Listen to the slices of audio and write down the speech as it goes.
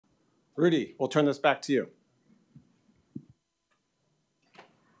Rudy, we'll turn this back to you.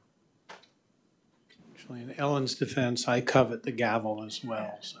 Actually, in Ellen's defense, I covet the gavel as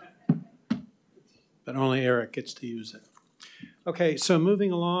well, so. But only Eric gets to use it. Okay, so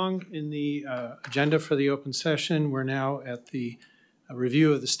moving along in the agenda for the open session, we're now at the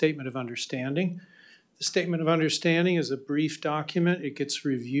review of the Statement of Understanding. The Statement of Understanding is a brief document. It gets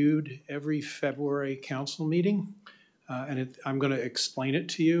reviewed every February council meeting, I'm going to explain it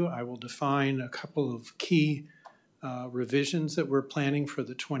to you. I will define a couple of key revisions that we're planning for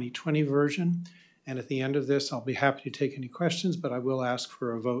the 2020 version. And at the end of this, I'll be happy to take any questions, but I will ask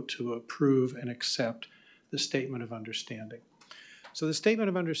for a vote to approve and accept the Statement of Understanding. So the Statement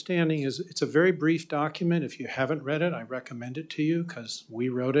of Understanding it's a very brief document. If you haven't read it, I recommend it to you because we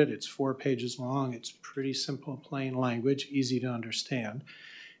wrote it. It's 4 pages long. It's pretty simple, plain language, easy to understand.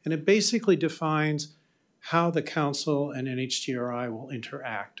 And it basically defines how the council and NHGRI will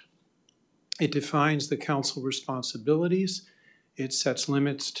interact. It defines the council responsibilities. It sets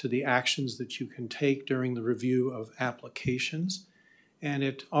limits to the actions that you can take during the review of applications. And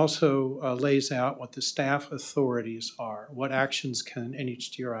it also lays out what the staff authorities are. What actions can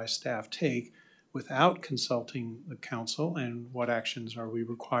NHGRI staff take without consulting the council, and what actions are we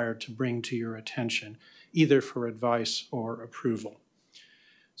required to bring to your attention, either for advice or approval.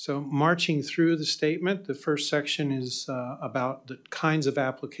 So marching through the statement, the first section is about the kinds of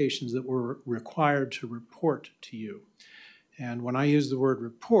applications that we're required to report to you. And when I use the word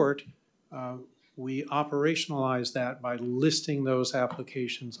report, we operationalize that by listing those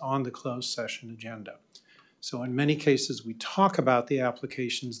applications on the closed session agenda. So in many cases, we talk about the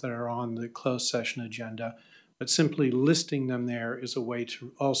applications that are on the closed session agenda, but simply listing them there is a way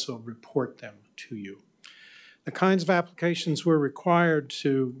to also report them to you. The kinds of applications we're required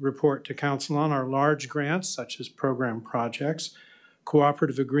to report to council on are large grants, such as program projects,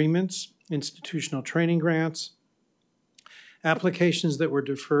 cooperative agreements, institutional training grants, applications that were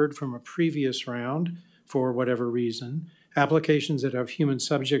deferred from a previous round for whatever reason, applications that have human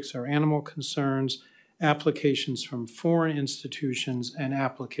subjects or animal concerns, applications from foreign institutions, and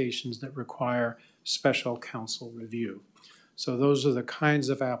applications that require special council review. So those are the kinds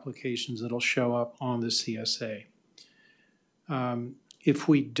of applications that'll show up on the CSA. If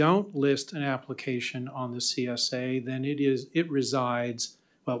we don't list an application on the CSA, then it resides,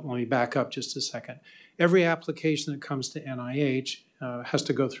 well, let me back up just a second. Every application that comes to NIH has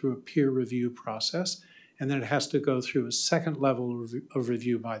to go through a peer review process, and then it has to go through a second level of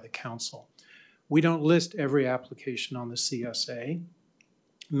review by the council. We don't list every application on the CSA.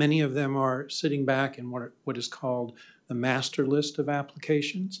 Many of them are sitting back in what is called the master list of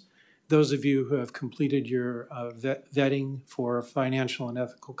applications. Those of you who have completed your vetting for financial and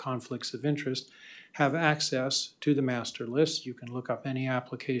ethical conflicts of interest have access to the master list. You can look up any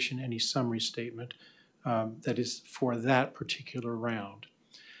application, any summary statement that is for that particular round.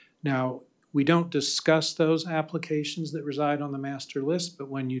 Now, we don't discuss those applications that reside on the master list, but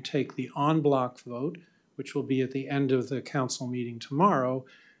when you take the en bloc vote, which will be at the end of the council meeting tomorrow,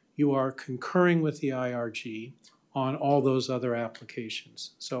 you are concurring with the IRG on all those other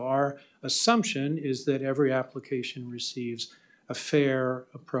applications. So our assumption is that every application receives a fair,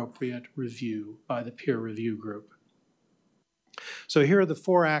 appropriate review by the peer review group. So here are the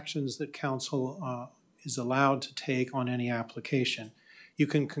 4 actions that council is allowed to take on any application. You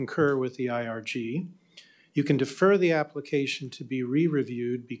can concur with the IRG. You can defer the application to be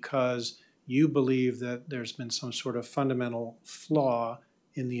re-reviewed because you believe that there's been some sort of fundamental flaw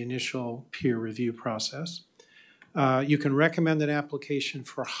in the initial peer review process. You can recommend an application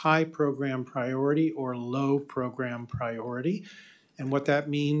for high program priority or low program priority. And what that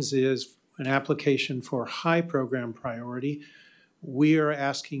means is an application for high program priority, we are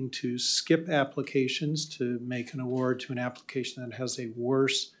asking to skip applications to make an award to an application that has a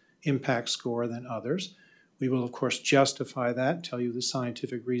worse impact score than others. We will, of course, justify that, tell you the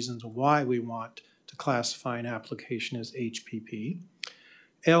scientific reasons why we want to classify an application as HPP.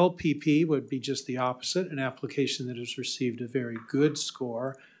 LPP would be just the opposite, an application that has received a very good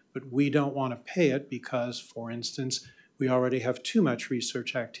score, but we don't want to pay it because, for instance, we already have too much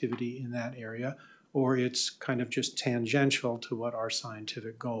research activity in that area, or it's kind of just tangential to what our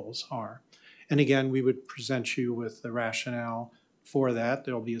scientific goals are. And again, we would present you with the rationale for that.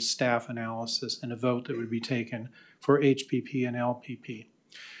 There will be a staff analysis and a vote that would be taken for HPP and LPP.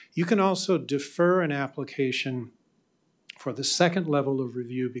 You can also defer an application for the second level of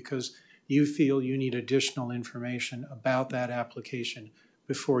review because you feel you need additional information about that application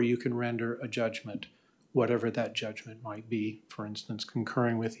before you can render a judgment, whatever that judgment might be, for instance,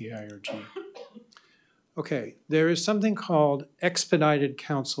 concurring with the IRG. Okay, there is something called Expedited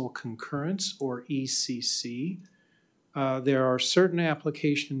Council Concurrence, or ECC. There are certain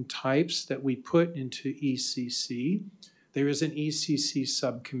application types that we put into ECC. There is an ECC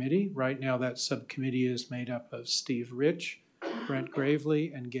subcommittee. Right now that subcommittee is made up of Steve Rich, Brent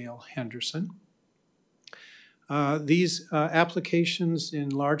Gravely, and Gail Henderson. These applications in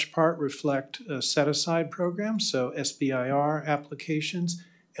large part reflect set-aside programs, so SBIR applications,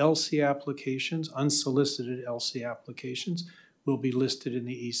 LC applications, unsolicited LC applications will be listed in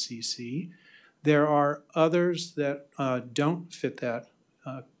the ECC. There are others that don't fit that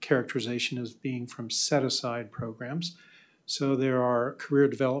characterization as being from set-aside programs. So there are career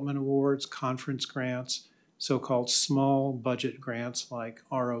development awards, conference grants, so-called small budget grants like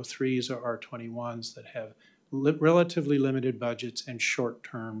RO3s or R21s that have relatively limited budgets and short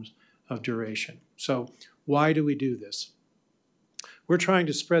terms of duration. So why do we do this? We're trying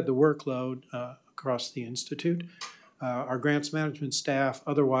to spread the workload across the Institute. Our grants management staff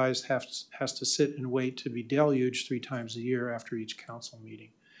otherwise has to sit and wait to be deluged 3 times a year after each council meeting.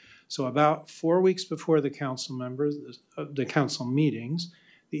 So about 4 weeks before the council meetings,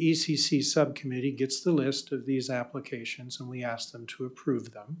 the ECC subcommittee gets the list of these applications and we ask them to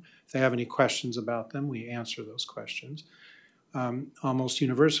approve them. If they have any questions about them, we answer those questions. Almost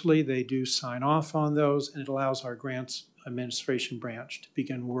universally, they do sign off on those, and it allows our grants administration branch to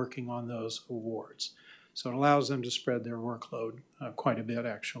begin working on those awards. So it allows them to spread their workload quite a bit,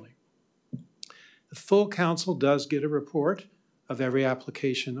 actually. The full council does get a report of every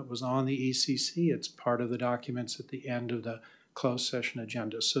application that was on the ECC. It's part of the documents at the end of the closed session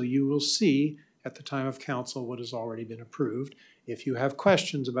agenda. So you will see at the time of council what has already been approved. If you have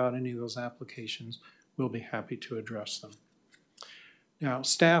questions about any of those applications, we'll be happy to address them. Now,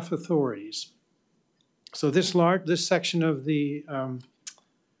 staff authorities. So this section of the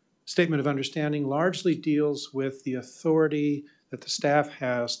Statement of Understanding largely deals with the authority that the staff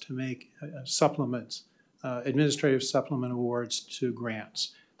has to make supplements, administrative supplement awards to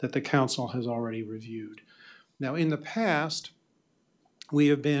grants that the council has already reviewed. Now, in the past, we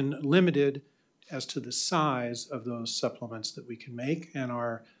have been limited as to the size of those supplements that we can make, and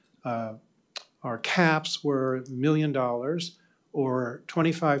our caps were $1 million or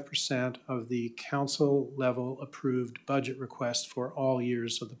 25% of the council level approved budget request for all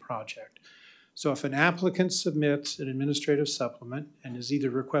years of the project. So if an applicant submits an administrative supplement and is either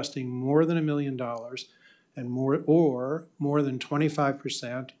requesting more than $1 million and more than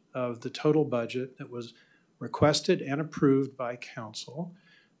 25% of the total budget that was requested and approved by council,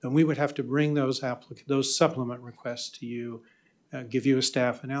 then we would have to bring those supplement requests to you, give you a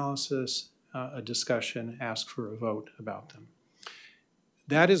staff analysis, a discussion, ask for a vote about them.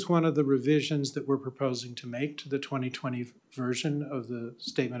 That is one of the revisions that we're proposing to make to the 2020 version of the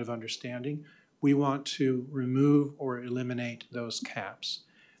Statement of Understanding. We want to remove or eliminate those caps.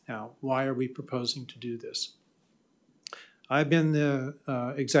 Now, why are we proposing to do this? I've been the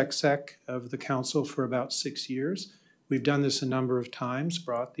exec sec of the council for about 6 years. We've done this a number of times,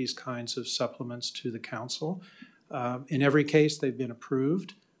 brought these kinds of supplements to the council. In every case, they've been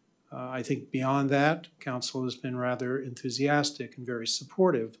approved. I think beyond that, council has been rather enthusiastic and very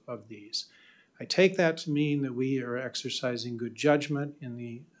supportive of these. I take that to mean that we are exercising good judgment in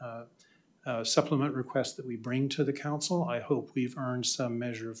the supplement requests that we bring to the council. I hope we've earned some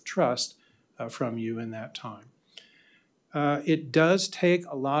measure of trust from you in that time. It does take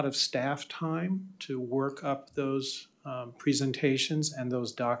a lot of staff time to work up those presentations and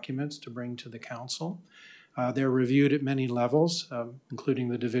those documents to bring to the council. They're reviewed at many levels, including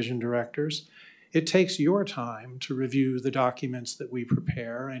the division directors. It takes your time to review the documents that we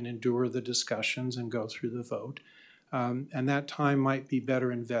prepare and endure the discussions and go through the vote. And that time might be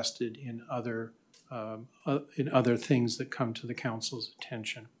better invested in other things that come to the council's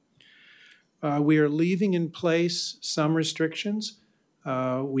attention. We are leaving in place some restrictions.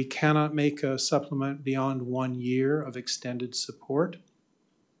 We cannot make a supplement beyond 1 year of extended support.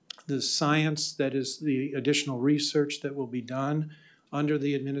 The science, that is the additional research that will be done under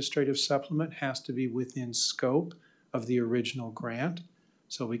the administrative supplement, has to be within scope of the original grant.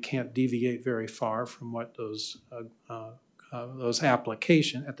 So we can't deviate very far from what those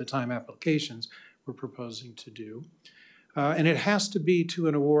applications we're proposing to do. And it has to be to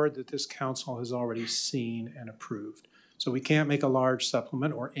an award that this council has already seen and approved. So we can't make a large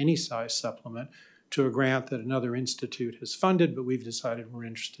supplement or any size supplement to a grant that another institute has funded, but we've decided we're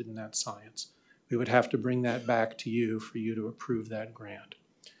interested in that science. We would have to bring that back to you for you to approve that grant.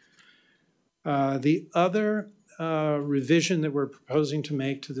 The other revision that we're proposing to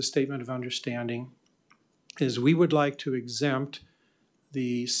make to the Statement of Understanding is we would like to exempt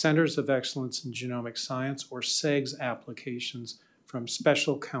the Centers of Excellence in Genomic Science, or CEGS, applications from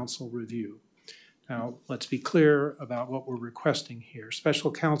special counsel review. Now, let's be clear about what we're requesting here.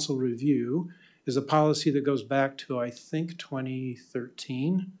 Special counsel review is a policy that goes back to, I think,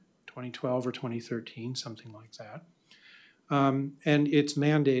 2013, 2012 or 2013, something like that. And it's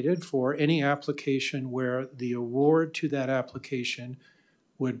mandated for any application where the award to that application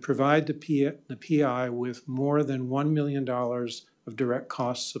would provide the PI with more than $1 million of direct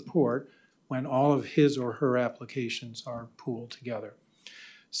cost support when all of his or her applications are pooled together.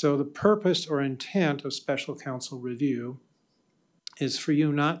 So the purpose or intent of special counsel review is for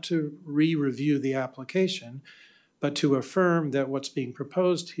you not to re-review the application, but to affirm that what's being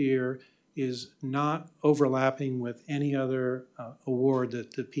proposed here is not overlapping with any other award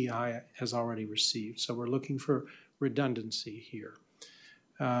that the PI has already received. So we're looking for redundancy here.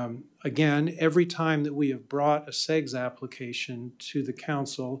 Again, every time that we have brought a CEGS application to the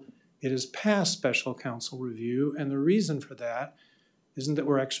council, it has passed special counsel review, and the reason for that isn't that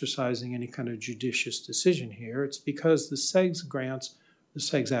we're exercising any kind of judicious decision here. It's because the CEGS grants, the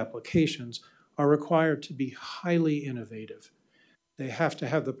CEGS applications, are required to be highly innovative. They have to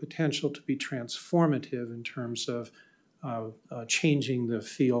have the potential to be transformative in terms of changing the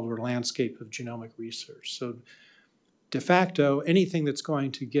field or landscape of genomic research. So de facto, anything that's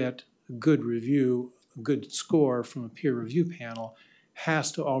going to get a good review, a good score from a peer review panel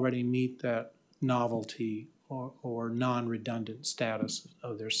has to already meet that novelty or non-redundant status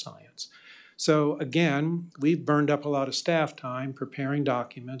of their science. So again, we've burned up a lot of staff time preparing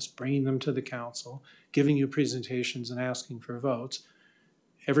documents, bringing them to the council, giving you presentations and asking for votes.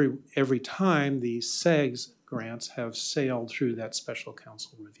 Every time the CEGS grants have sailed through that special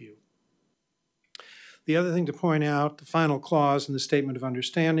counsel review. The other thing to point out, the final clause in the Statement of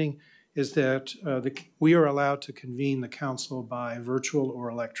Understanding, is that we are allowed to convene the council by virtual or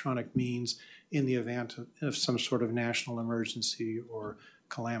electronic means in the event of some sort of national emergency or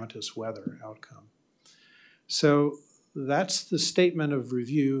calamitous weather outcome. So that's the Statement of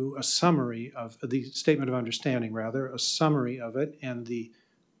Review, a summary of the Statement of Understanding, rather, a summary of it, and the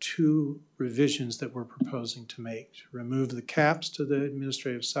two revisions that we're proposing to make: to remove the caps to the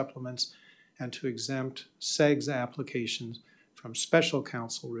administrative supplements and to exempt CEGS applications from special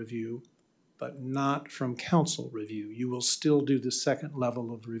counsel review, but not from council review. You will still do the second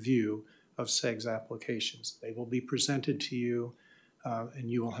level of review of CEGS applications. They will be presented to you, and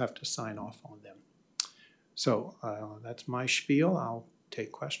you will have to sign off on them. So that's my spiel. I'll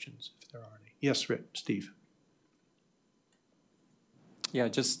take questions if there are any. Yes, Steve. Yeah,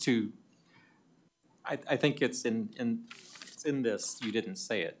 just to, I think it's in this, you didn't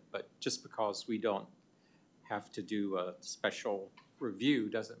say it, but just because we don't have to do a special review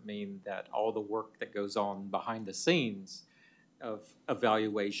doesn't mean that all the work that goes on behind the scenes of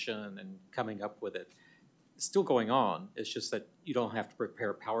evaluation and coming up with it is still going on. It's just that you don't have to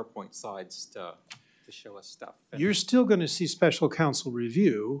prepare PowerPoint slides to show us stuff. You're still going to see special counsel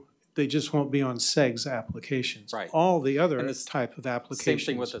review. They just won't be on CEGS applications. Right. All the other type of applications.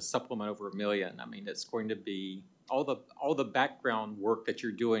 Same thing with a supplement over $1 million. I mean, it's going to be all the background work that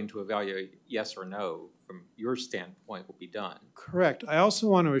you're doing to evaluate yes or no from your standpoint will be done. Correct. I also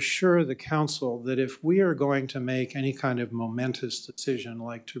want to assure the council that if we are going to make any kind of momentous decision,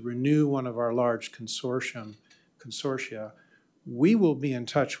 like to renew one of our large consortia, we will be in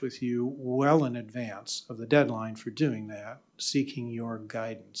touch with you well in advance of the deadline for doing that, seeking your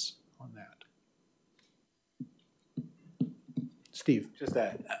guidance on that. Steve. Just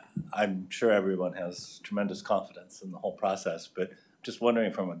that I'm sure everyone has tremendous confidence in the whole process, but just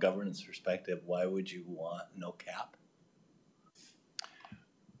wondering from a governance perspective, why would you want no cap?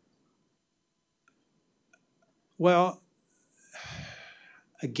 Well,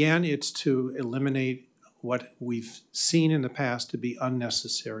 again, it's to eliminate what we've seen in the past to be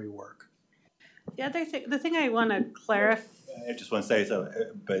unnecessary work. The other thing, the thing I want to clarify. I just want to say so,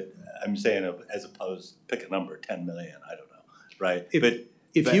 but I'm saying as opposed, pick a number, 10 million, I don't know, right?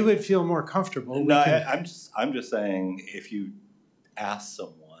 If you would feel more comfortable. No, I'm just saying if you ask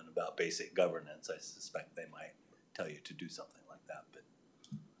someone about basic governance, I suspect they might tell you to do something like that, but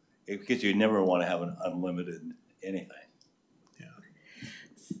because you never want to have an unlimited anything.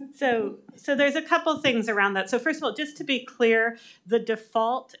 So there's a couple things around that. So first of all, just to be clear, the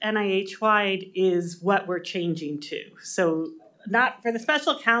default NIH-wide is what we're changing to. So not for the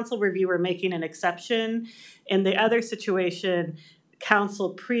special counsel review, we're making an exception. In the other situation,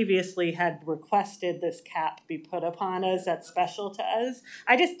 council previously had requested this cap be put upon us. That's special to us.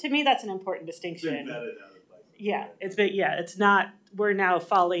 To me, that's an important distinction. Yeah, it's not, we're now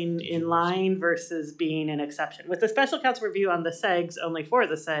falling in line versus being an exception. With the special counsel review on the SEGs, only for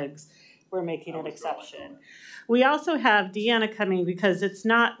the SEGs, we're making an exception. We also have Deanna coming because it's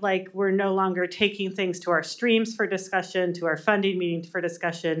not like we're no longer taking things to our streams for discussion, to our funding meeting for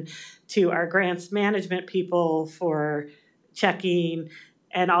discussion, to our grants management people for checking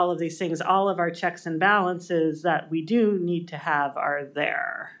and all of these things. All of our checks and balances that we do need to have are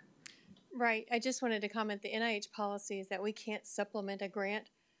there. Right. I just wanted to comment, the NIH policy is that we can't supplement a grant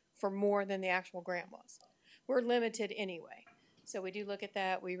for more than the actual grant was. We're limited anyway. So we do look at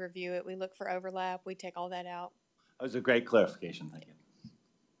that, we review it, we look for overlap, we take all that out. That was a great clarification, thank you.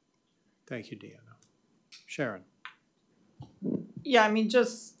 Thank you, Deanna. Sharon? Yeah, I mean,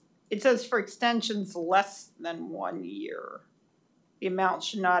 just, it says for extensions less than 1 year, the amount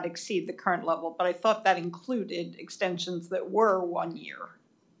should not exceed the current level, but I thought that included extensions that were 1 year.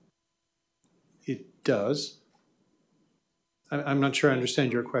 It does. I'm not sure I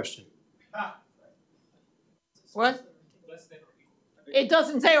understand your question. What? It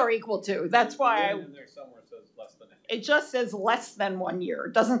doesn't say or equal to, that's why it just says less than 1 year.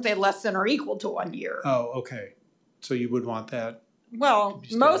 It doesn't say less than or equal to 1 year. Oh, okay. So you would want that? Well,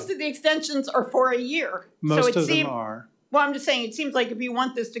 most of the extensions are for a year. Most of them are. Well, I'm just saying, it seems like if you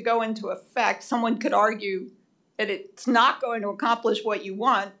want this to go into effect, someone could argue that it's not going to accomplish what you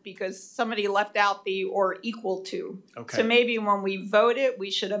want because somebody left out the or equal to. Okay. So maybe when we vote it,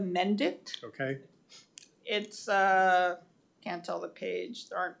 we should amend it. Okay. It's, can't tell the page,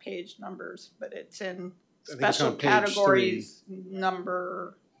 there aren't page numbers, but it's in special categories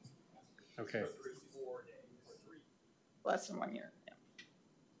number. Okay. Less than 1 year, yeah.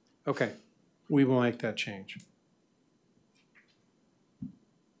 Okay. We will make that change.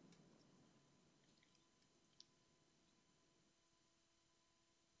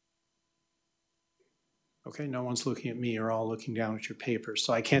 Okay, no one's looking at me. You're all looking down at your papers.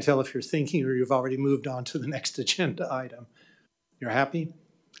 So I can't tell if you're thinking or you've already moved on to the next agenda item. You're happy?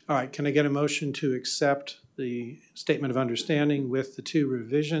 All right, can I get a motion to accept the statement of understanding with the 2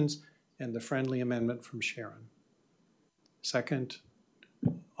 revisions and the friendly amendment from Sharon? Second,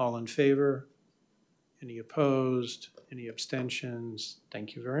 all in favor? Any opposed? Any abstentions?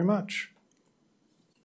 Thank you very much.